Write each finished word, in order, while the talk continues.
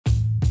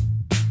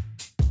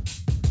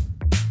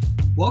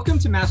Welcome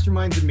to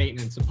Masterminds in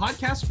Maintenance, a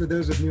podcast for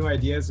those with new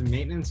ideas in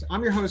maintenance.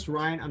 I'm your host,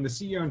 Ryan. I'm the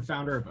CEO and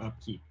founder of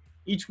Upkeep.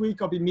 Each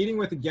week, I'll be meeting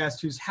with a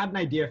guest who's had an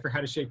idea for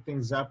how to shake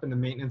things up in the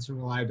maintenance and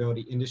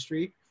reliability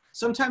industry.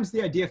 Sometimes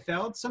the idea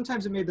failed,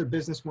 sometimes it made their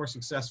business more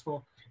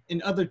successful,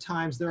 and other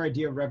times their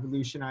idea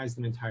revolutionized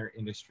an entire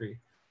industry.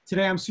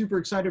 Today, I'm super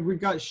excited. We've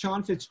got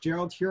Sean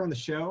Fitzgerald here on the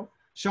show.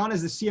 Sean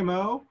is the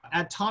CMO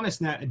at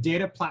ThomasNet, a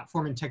data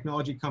platform and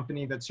technology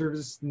company that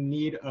serves the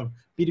need of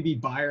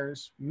B2B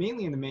buyers,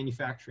 mainly in the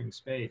manufacturing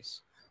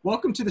space.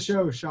 Welcome to the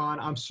show,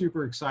 Sean. I'm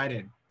super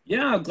excited.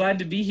 Yeah, glad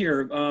to be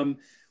here.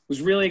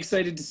 Was really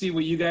excited to see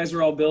what you guys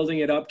are all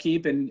building at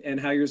Upkeep and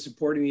how you're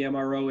supporting the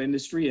MRO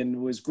industry, and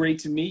it was great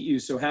to meet you.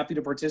 So happy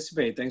to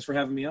participate. Thanks for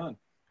having me on.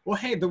 Well,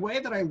 hey, the way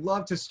that I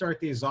love to start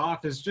these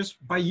off is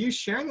just by you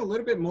sharing a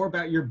little bit more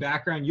about your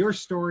background, your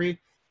story,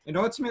 and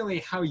ultimately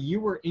how you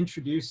were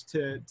introduced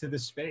to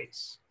this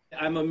space.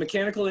 I'm a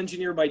mechanical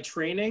engineer by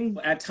training.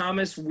 At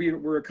Thomas,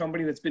 we're a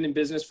company that's been in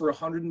business for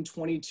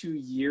 122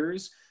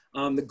 years.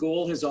 The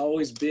goal has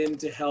always been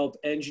to help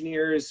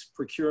engineers,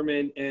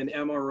 procurement, and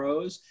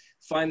MROs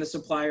find the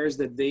suppliers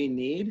that they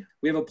need.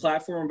 We have a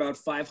platform of about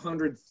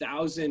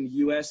 500,000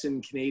 US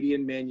and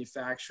Canadian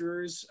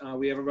manufacturers.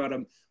 We have about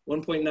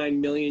 1.9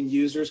 million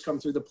users come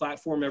through the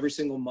platform every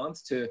single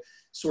month to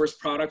source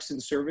products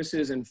and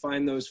services and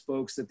find those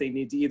folks that they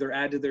need to either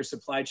add to their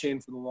supply chain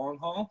for the long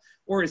haul,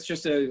 or it's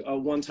just a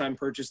one-time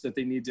purchase that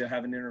they need to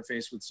have an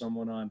interface with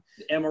someone on.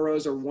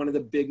 MROs are one of the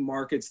big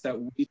markets that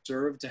we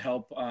serve to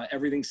help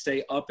everything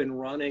stay up and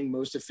running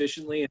most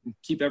efficiently and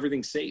keep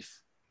everything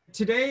safe.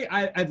 Today,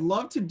 I'd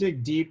love to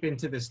dig deep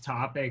into this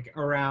topic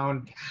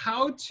around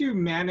how to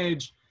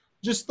manage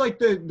just like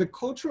the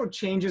cultural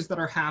changes that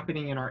are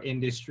happening in our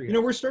industry. You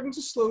know, we're starting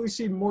to slowly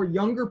see more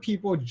younger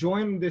people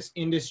join this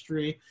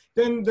industry.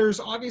 Then there's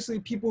obviously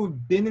people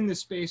who've been in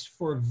this space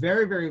for a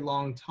very, very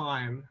long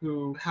time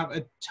who have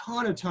a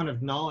ton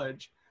of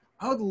knowledge.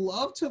 I would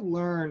love to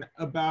learn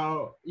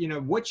about, you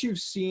know, what you've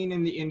seen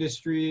in the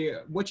industry,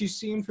 what you've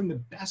seen from the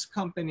best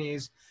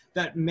companies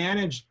that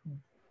manage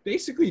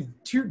basically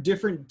two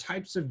different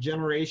types of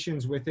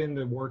generations within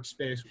the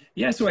workspace.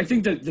 Yeah, so I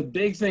think that the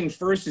big thing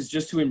first is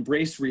just to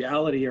embrace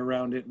reality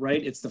around it,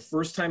 right? It's the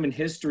first time in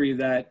history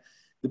that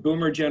the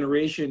boomer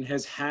generation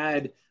has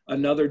had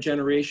another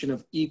generation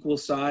of equal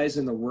size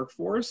in the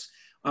workforce.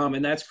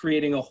 And that's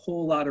creating a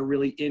whole lot of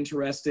really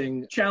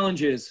interesting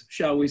challenges,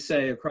 shall we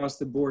say, across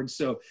the board.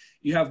 So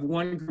you have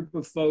one group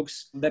of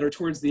folks that are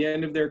towards the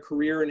end of their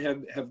career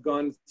and have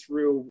gone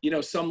through, you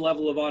know, some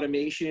level of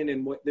automation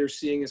and what they're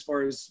seeing as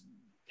far as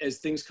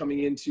things coming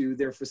into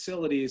their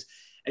facilities.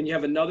 And you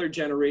have another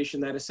generation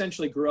that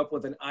essentially grew up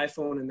with an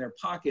iPhone in their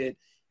pocket,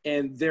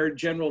 and their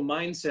general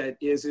mindset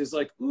is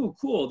like, ooh,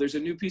 cool, there's a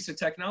new piece of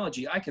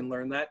technology, I can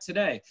learn that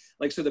today.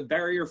 Like, so the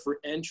barrier for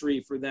entry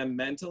for them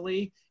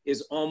mentally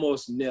is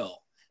almost nil.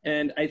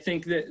 And I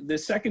think that the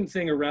second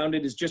thing around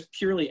it is just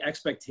purely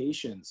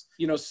expectations.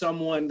 You know,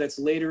 someone that's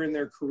later in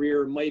their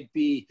career might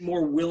be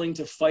more willing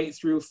to fight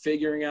through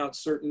figuring out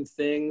certain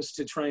things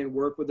to try and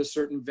work with a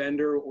certain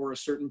vendor or a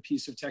certain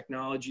piece of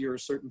technology or a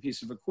certain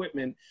piece of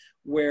equipment,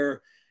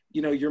 where,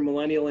 you know, your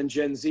millennial and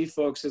Gen Z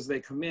folks, as they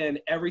come in,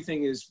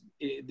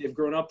 they've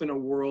grown up in a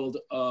world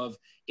of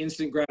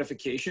instant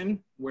gratification,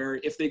 where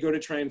if they go to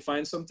try and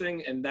find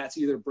something and that's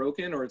either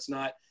broken or it's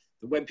not,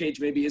 the web page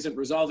maybe isn't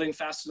resolving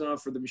fast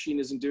enough, or the machine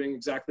isn't doing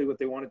exactly what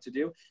they want it to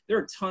do, there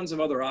are tons of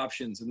other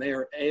options, and they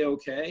are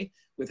A-okay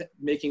with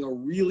making a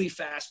really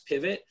fast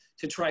pivot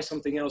to try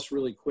something else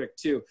really quick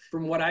too.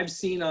 From what I've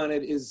seen on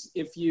it is,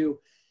 if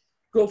you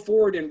go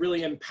forward and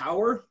really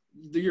empower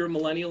your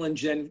millennial and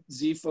Gen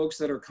Z folks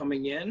that are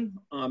coming in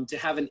to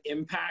have an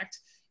impact,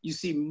 you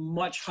see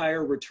much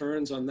higher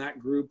returns on that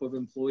group of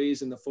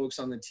employees and the folks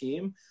on the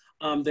team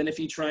than if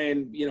you try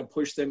and, you know,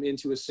 push them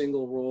into a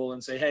single role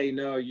and say, hey,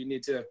 no, you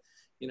need to,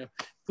 you know,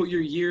 put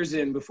your years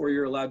in before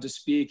you're allowed to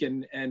speak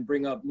and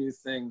bring up new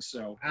things.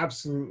 So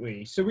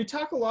absolutely. So we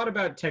talk a lot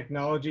about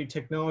technology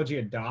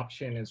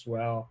adoption as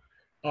well.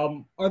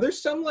 Are there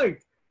some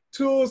like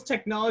tools,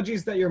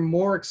 technologies that you're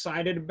more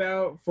excited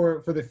about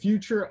for the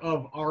future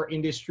of our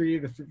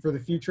industry, for the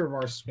future of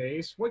our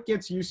space? What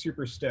gets you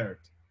super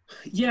stoked?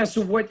 Yeah,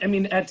 so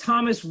at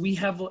Thomas, we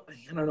have,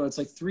 I don't know, it's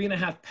like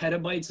 3.5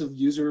 petabytes of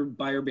user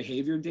buyer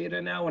behavior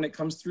data now when it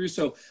comes through.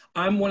 So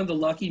I'm one of the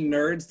lucky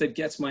nerds that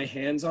gets my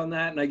hands on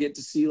that, and I get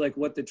to see like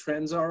what the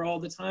trends are all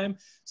the time.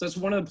 So that's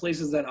one of the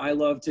places that I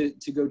love to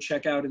go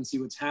check out and see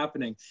what's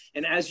happening.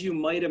 And as you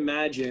might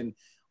imagine,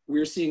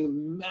 we're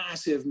seeing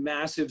massive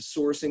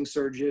sourcing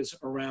surges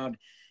around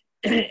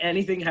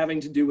anything having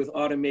to do with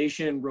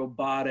automation,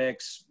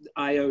 robotics,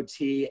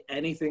 IoT,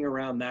 anything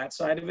around that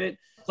side of it.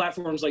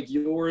 Platforms like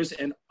yours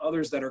and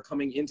others that are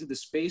coming into the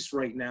space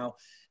right now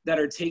that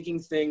are taking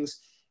things,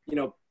 you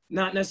know,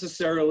 not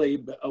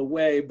necessarily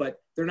away,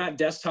 but they're not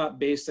desktop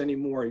based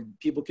anymore.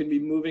 People can be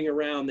moving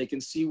around. They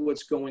can see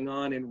what's going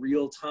on in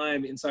real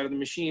time inside of the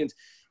machines.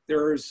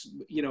 There's,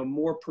 you know,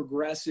 more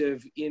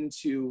progressive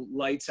into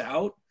lights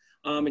out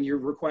and you're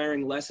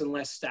requiring less and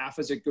less staff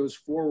as it goes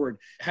forward.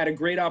 Had a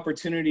great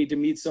opportunity to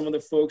meet some of the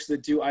folks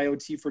that do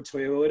IoT for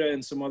Toyota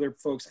and some other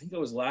folks. I think it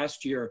was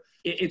last year.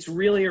 It's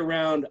really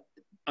around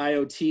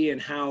IoT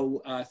and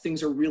how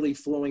things are really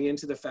flowing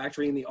into the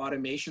factory and the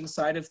automation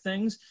side of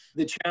things.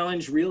 The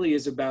challenge really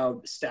is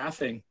about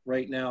staffing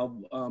right now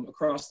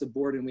across the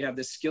board, and we have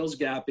this skills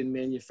gap in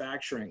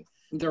manufacturing.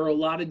 There are a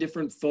lot of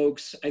different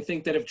folks, I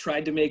think, that have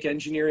tried to make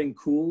engineering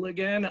cool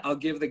again. I'll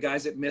give the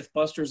guys at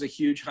Mythbusters a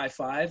huge high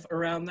five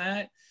around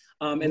that.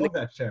 And love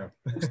that show.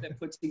 Folks that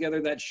put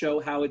together that show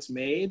how it's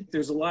made.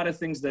 There's a lot of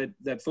things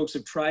that folks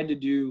have tried to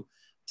do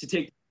to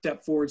take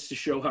step forwards to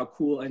show how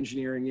cool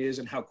engineering is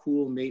and how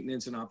cool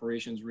maintenance and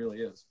operations really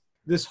is.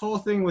 This whole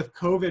thing with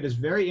COVID is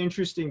very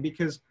interesting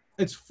because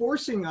it's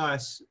forcing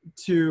us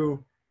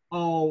to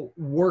all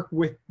work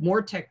with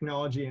more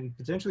technology and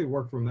potentially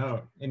work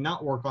remote and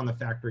not work on the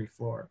factory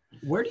floor.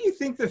 Where do you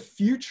think the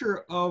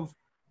future of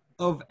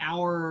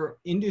our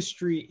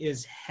industry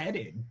is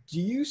headed?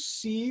 Do you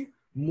see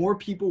more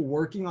people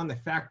working on the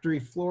factory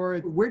floor?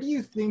 Where do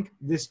you think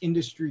this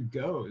industry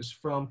goes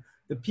from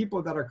the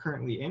people that are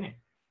currently in it?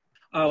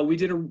 We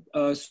did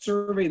a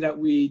survey that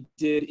we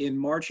did in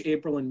March,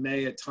 April, and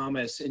May at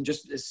Thomas, and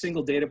just a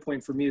single data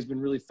point for me has been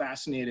really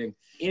fascinating.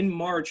 In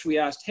March, we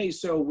asked, hey,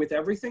 so with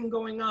everything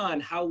going on,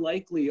 how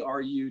likely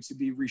are you to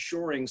be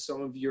reshoring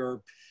some of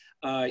your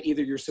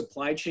either your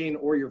supply chain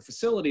or your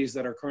facilities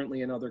that are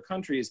currently in other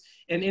countries?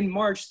 And in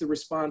March, the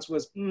response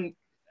was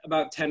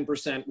about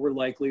 10% were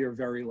likely or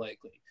very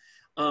likely.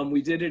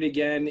 We did it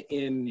again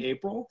in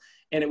April,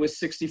 and it was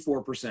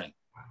 64%.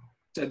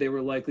 Said they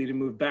were likely to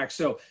move back.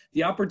 So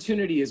the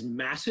opportunity is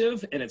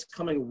massive, and it's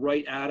coming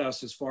right at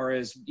us as far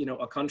as, you know,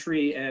 a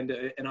country and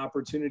an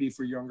opportunity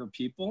for younger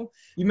people.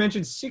 You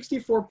mentioned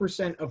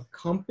 64% of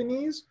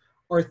companies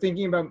are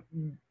thinking about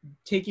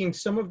taking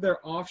some of their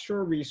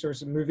offshore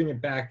resources and moving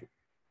it back,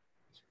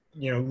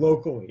 you know,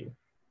 locally.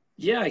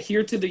 Yeah,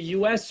 here to the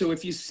US. So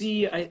if you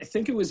see, I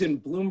think it was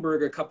in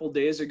Bloomberg a couple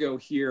days ago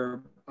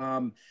here,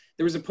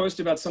 there was a post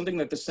about something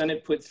that the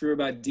Senate put through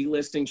about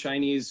delisting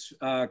Chinese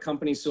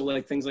companies. So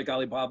like things like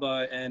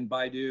Alibaba and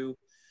Baidu.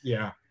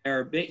 Yeah.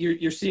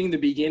 You're seeing the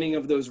beginning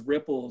of those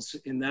ripples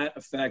in that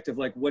effect of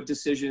like what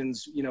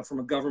decisions, you know, from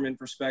a government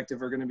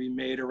perspective are going to be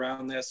made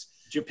around this.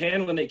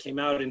 Japan, when they came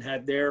out and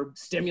had their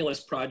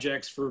stimulus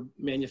projects for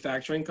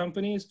manufacturing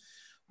companies,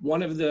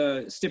 one of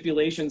the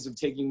stipulations of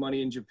taking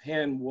money in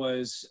Japan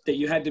was that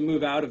you had to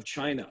move out of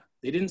China.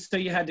 They didn't say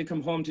you had to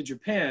come home to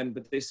Japan,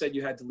 but they said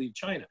you had to leave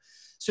China.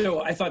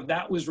 So I thought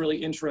that was really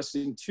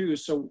interesting too.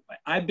 So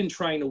I've been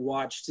trying to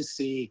watch to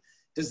see,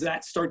 does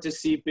that start to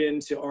seep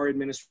into our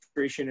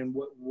administration and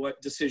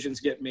what decisions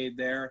get made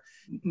there?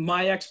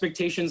 My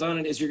expectations on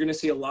it is you're going to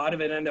see a lot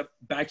of it end up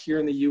back here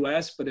in the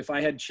US, but if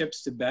I had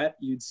chips to bet,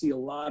 you'd see a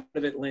lot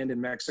of it land in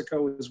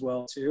Mexico as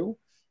well too.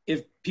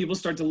 If people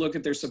start to look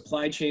at their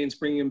supply chains,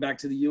 bringing them back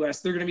to the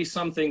US, there are going to be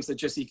some things that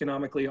just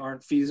economically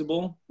aren't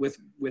feasible with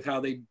how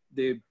they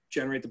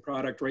generate the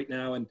product right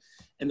now and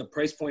the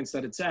price points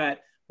that it's at.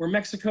 Where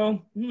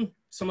Mexico,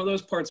 some of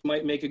those parts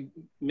might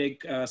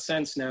make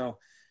sense now,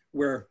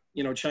 where,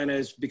 you know, China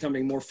is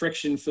becoming more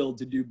friction filled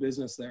to do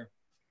business there.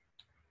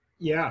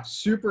 Yeah,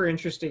 super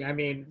interesting. I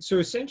mean, so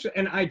essentially,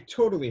 and I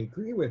totally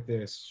agree with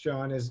this,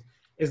 Sean, is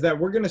that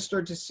we're going to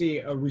start to see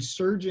a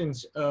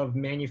resurgence of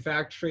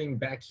manufacturing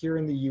back here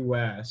in the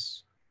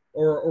US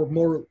or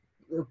more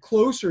or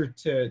closer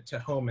to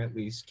home, at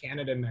least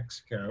Canada,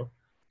 Mexico.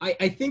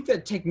 I think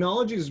that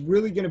technology is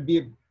really going to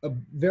be a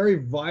very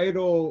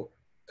vital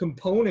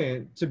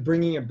component to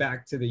bringing it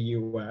back to the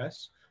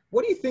US.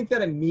 What do you think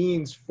that it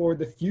means for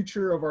the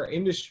future of our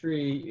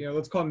industry? You know,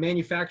 let's call it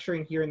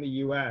manufacturing here in the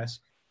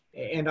US.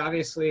 And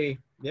obviously,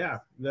 yeah,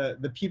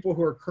 the people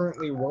who are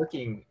currently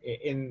working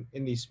in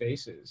these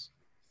spaces.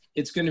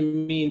 It's going to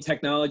mean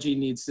technology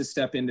needs to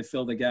step in to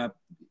fill the gap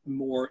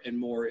more and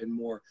more and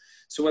more.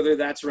 So whether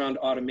that's around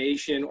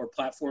automation or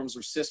platforms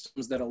or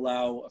systems that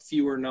allow a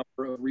fewer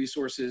number of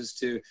resources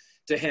to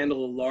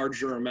handle a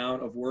larger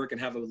amount of work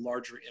and have a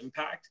larger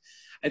impact,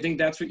 I think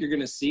that's what you're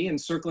going to see. And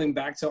circling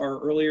back to our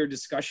earlier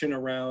discussion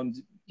around,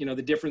 you know,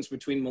 the difference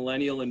between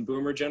millennial and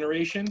boomer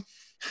generation,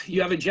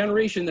 you have a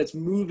generation that's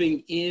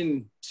moving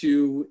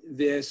into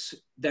this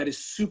that is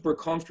super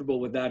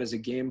comfortable with that as a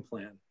game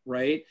plan,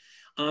 right?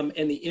 And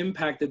the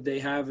impact that they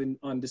have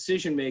on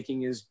decision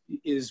making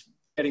is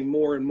getting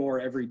more and more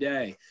every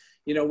day.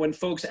 You know, when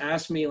folks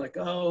ask me like,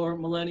 oh, are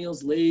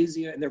millennials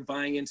lazy? And they're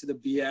buying into the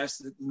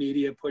BS that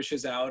media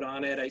pushes out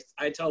on it.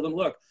 I tell them,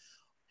 look,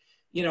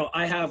 you know,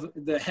 I have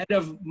the head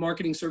of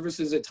marketing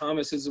services at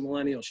Thomas is a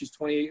millennial. She's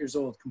 28 years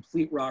old,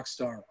 complete rock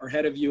star. Our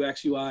head of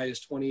UX UI is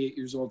 28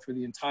 years old for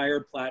the entire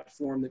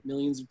platform that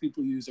millions of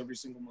people use every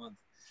single month.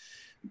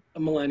 A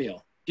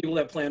millennial. People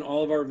that plan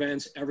all of our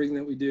events, everything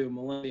that we do,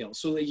 millennial.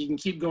 So that you can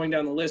keep going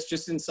down the list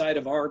just inside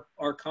of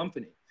our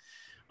company.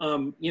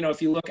 You know,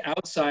 if you look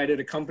outside at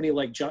a company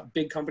like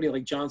big company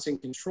like Johnson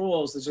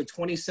Controls, there's a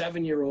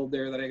 27-year-old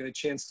there that I got a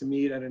chance to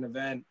meet at an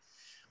event,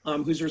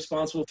 who's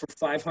responsible for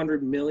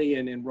 $500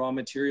 million in raw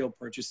material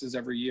purchases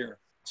every year.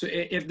 So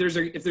if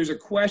there's a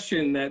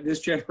question that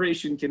this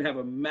generation can have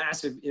a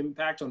massive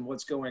impact on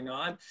what's going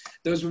on,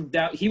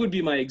 he would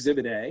be my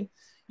exhibit A.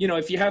 You know,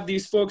 if you have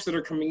these folks that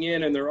are coming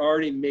in and they're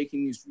already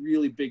making these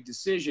really big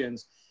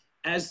decisions,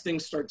 as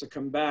things start to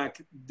come back,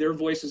 their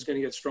voice is going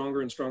to get stronger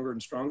and stronger and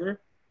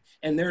stronger.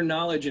 And their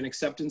knowledge and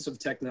acceptance of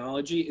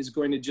technology is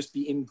going to just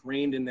be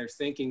ingrained in their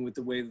thinking with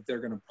the way that they're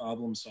going to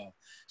problem solve.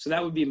 So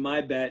that would be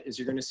my bet, is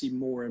you're going to see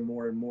more and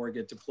more and more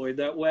get deployed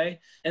that way.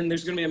 And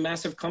there's going to be a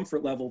massive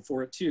comfort level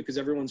for it too, because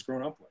everyone's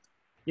grown up with it.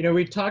 You know,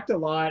 we talked a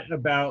lot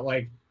about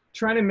like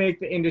trying to make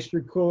the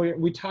industry cooler.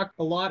 We talked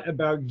a lot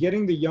about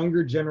getting the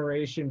younger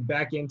generation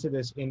back into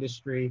this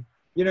industry.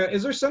 You know,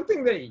 is there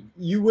something that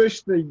you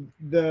wish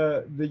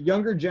the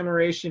younger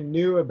generation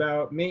knew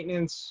about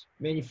maintenance,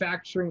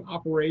 manufacturing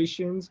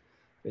operations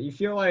that you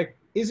feel like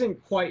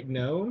isn't quite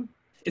known?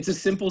 It's a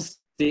simple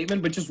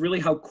statement, but just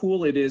really how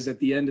cool it is at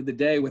the end of the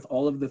day with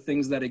all of the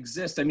things that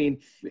exist. I mean,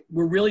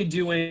 we're really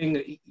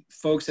doing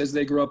folks as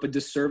they grow up a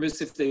disservice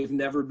if they've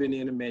never been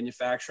in a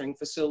manufacturing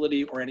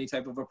facility or any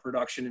type of a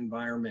production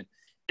environment.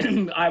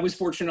 I was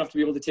fortunate enough to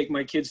be able to take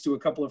my kids to a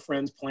couple of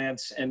friends'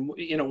 plants, and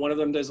you know, one of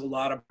them does a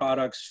lot of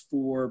products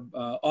for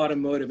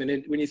automotive.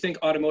 And when you think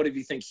automotive,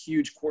 you think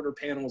huge quarter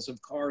panels of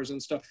cars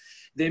and stuff.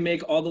 They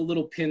make all the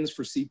little pins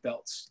for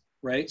seatbelts,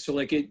 right? So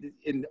like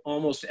in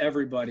almost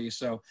everybody.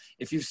 So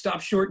if you've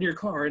stopped short in your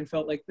car and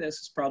felt like this,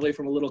 it's probably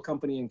from a little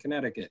company in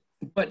Connecticut.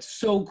 But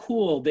so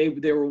cool. They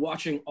were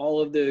watching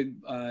all of the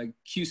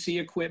QC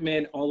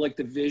equipment, all like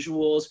the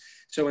visuals.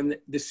 So in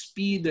the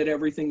speed that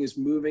everything is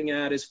moving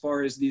at as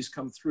far as these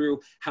come through,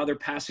 how they're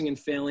passing and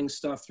failing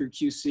stuff through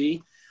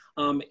QC,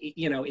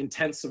 you know, in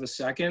tenths of a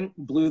second,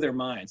 blew their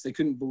minds. They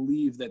couldn't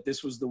believe that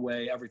this was the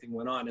way everything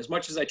went on. As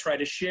much as I try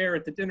to share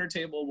at the dinner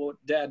table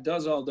what Dad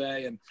does all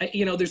day, and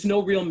you know, there's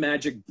no real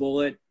magic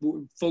bullet.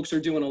 Folks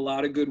are doing a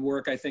lot of good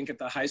work, I think, at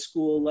the high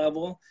school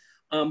level.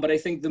 But I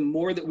think the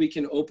more that we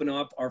can open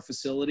up our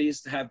facilities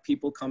to have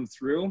people come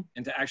through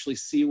and to actually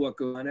see what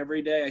goes on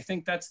every day, I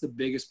think that's the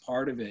biggest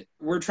part of it.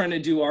 We're trying to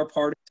do our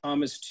part at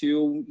Thomas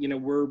too. You know,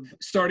 we're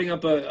starting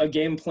up a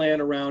game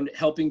plan around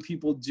helping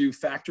people do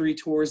factory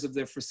tours of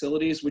their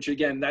facilities, which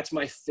again, that's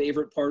my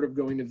favorite part of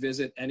going to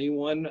visit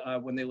anyone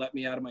when they let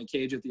me out of my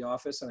cage at the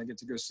office and I get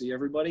to go see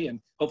everybody.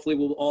 And hopefully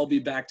we'll all be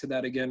back to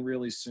that again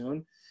really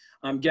soon.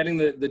 Getting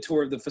the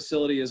tour of the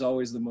facility is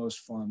always the most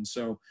fun.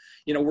 So,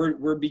 you know,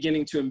 we're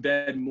beginning to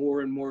embed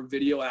more and more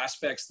video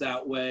aspects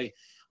that way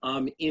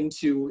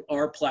into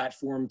our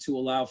platform to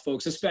allow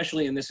folks,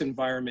 especially in this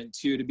environment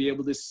too, to be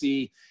able to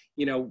see,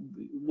 you know,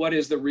 what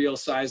is the real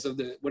size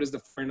of what is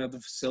the front of the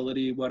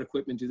facility? What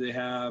equipment do they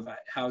have?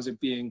 How is it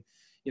being,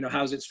 you know,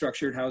 how's it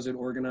structured? How's it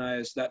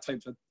organized? That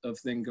type of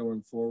thing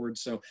going forward.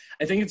 So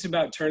I think it's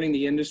about turning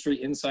the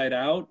industry inside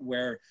out,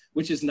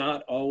 which is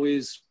not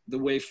always the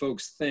way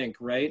folks think,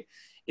 right?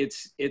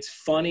 It's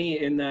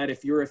funny in that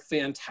if you're a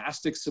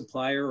fantastic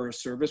supplier or a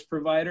service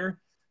provider,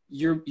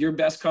 your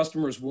best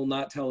customers will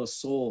not tell a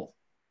soul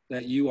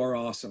that you are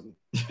awesome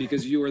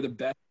because you are the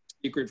best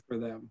secret for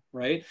them,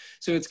 right?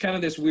 So it's kind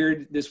of this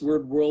weird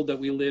world that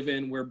we live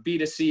in where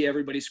B2C,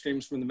 everybody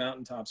screams from the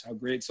mountaintops how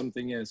great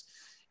something is.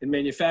 In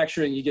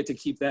manufacturing, you get to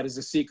keep that as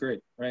a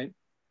secret, right?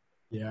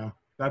 Yeah,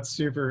 that's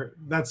super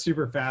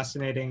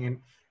fascinating. And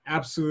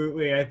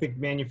absolutely, I think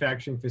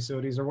manufacturing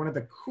facilities are one of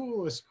the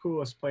coolest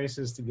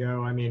places to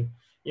go. I mean,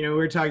 you know,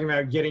 we're talking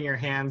about getting your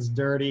hands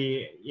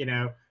dirty. You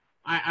know,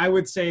 I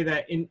would say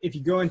that if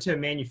you go into a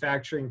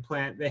manufacturing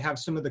plant, they have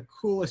some of the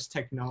coolest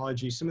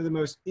technology, some of the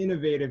most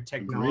innovative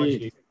technology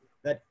Agreed.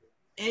 that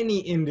any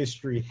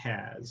industry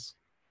has.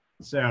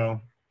 So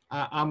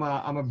I'm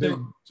a big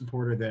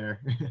supporter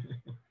there.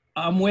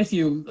 I'm with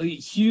you. A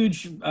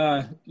huge,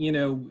 you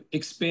know,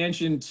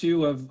 expansion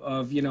too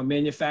of, you know,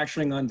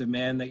 manufacturing on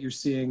demand that you're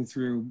seeing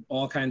through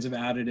all kinds of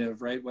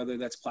additive, right? Whether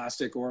that's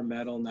plastic or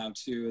metal now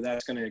too,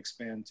 that's going to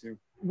expand too.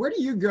 Where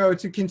do you go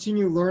to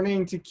continue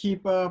learning, to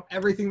keep up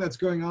everything that's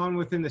going on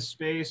within the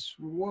space?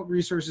 What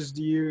resources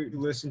do you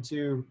listen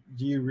to?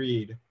 Do you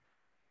read?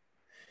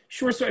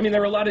 Sure. So, I mean,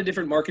 there are a lot of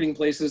different marketing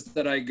places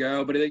that I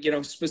go, but, you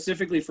know,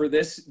 specifically for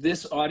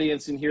this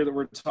audience in here that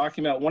we're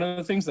talking about, one of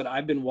the things that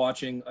I've been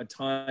watching a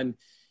ton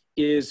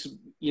is,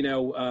 you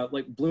know,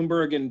 like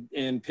Bloomberg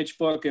and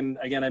PitchBook. And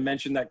again, I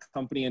mentioned that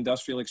company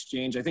Industrial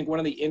Exchange. I think one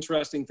of the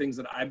interesting things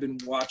that I've been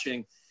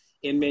watching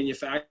in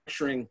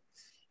manufacturing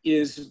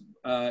is,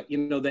 you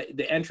know,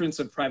 the entrance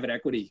of private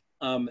equity.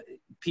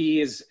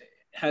 PE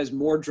has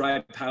more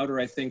dry powder,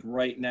 I think,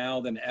 right now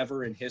than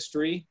ever in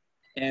history.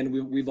 And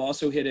we've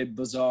also hit a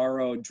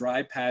bizarro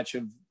dry patch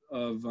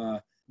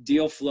of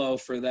deal flow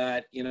for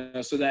that, you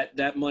know, so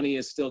that money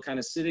is still kind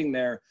of sitting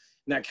there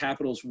and that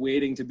capital is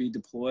waiting to be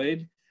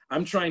deployed.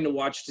 I'm trying to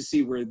watch to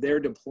see where they're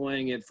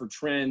deploying it for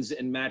trends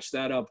and match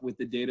that up with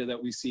the data that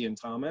we see in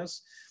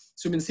Thomas.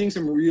 So I've been seeing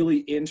some really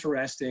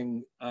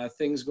interesting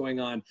things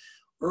going on.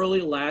 Early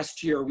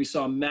last year, we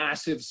saw a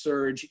massive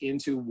surge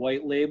into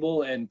white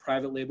label and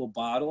private label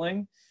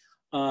bottling.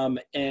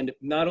 And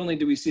not only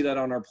do we see that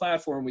on our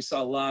platform, we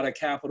saw a lot of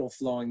capital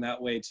flowing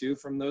that way too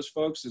from those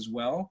folks as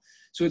well.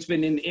 So it's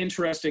been an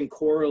interesting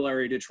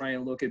corollary to try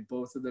and look at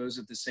both of those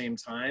at the same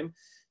time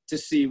to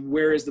see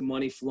where is the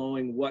money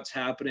flowing, what's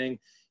happening.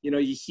 You know,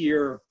 you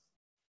hear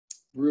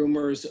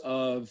rumors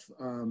of,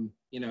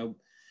 you know,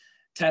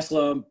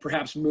 Tesla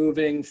perhaps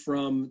moving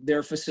from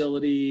their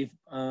facility,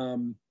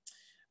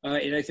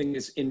 and I think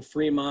it's in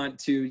Fremont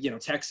to, you know,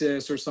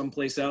 Texas or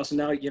someplace else. And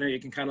now, you know, you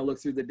can kind of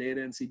look through the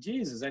data and see,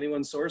 geez, is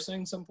anyone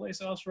sourcing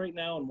someplace else right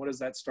now? And what is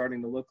that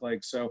starting to look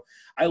like? So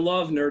I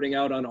love nerding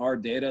out on our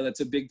data. That's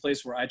a big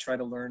place where I try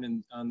to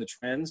learn on the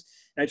trends.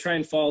 And I try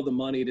and follow the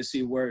money to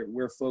see where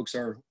folks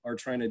are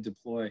trying to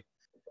deploy.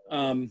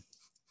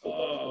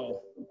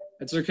 Oh,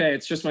 it's okay.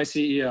 It's just my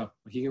CEO.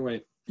 He can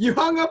wait. You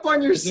hung up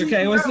on your CEO.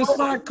 Okay, it was a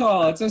Slack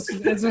call. It's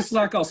a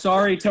Slack call.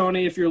 Sorry,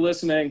 Tony, if you're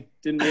listening.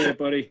 Didn't mean it,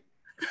 buddy.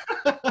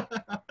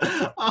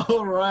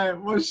 All right.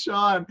 Well,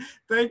 Sean,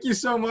 thank you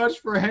so much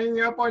for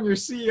hanging up on your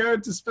CEO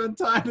to spend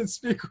time and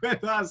speak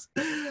with us.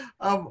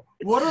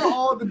 What are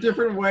all the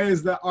different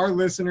ways that our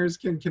listeners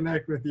can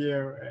connect with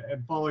you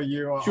and follow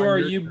you? Sure,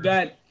 you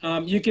bet.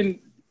 You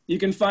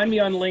can find me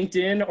on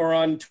LinkedIn or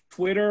on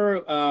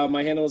Twitter.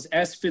 My handle is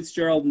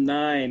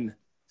sfitzgerald9.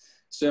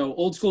 So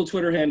old school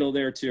Twitter handle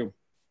there too.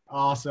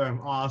 Awesome.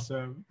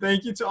 Awesome.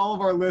 Thank you to all of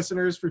our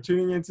listeners for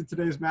tuning into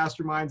today's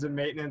Masterminds in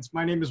Maintenance.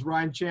 My name is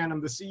Ryan Chan. I'm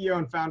the CEO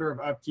and founder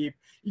of Upkeep.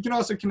 You can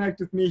also connect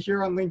with me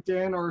here on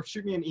LinkedIn or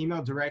shoot me an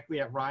email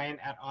directly at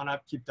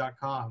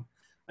ryan@onupkeep.com.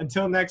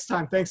 Until next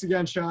time, thanks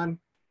again, Sean.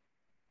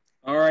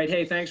 All right.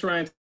 Hey, thanks,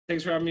 Ryan.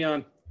 Thanks for having me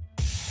on.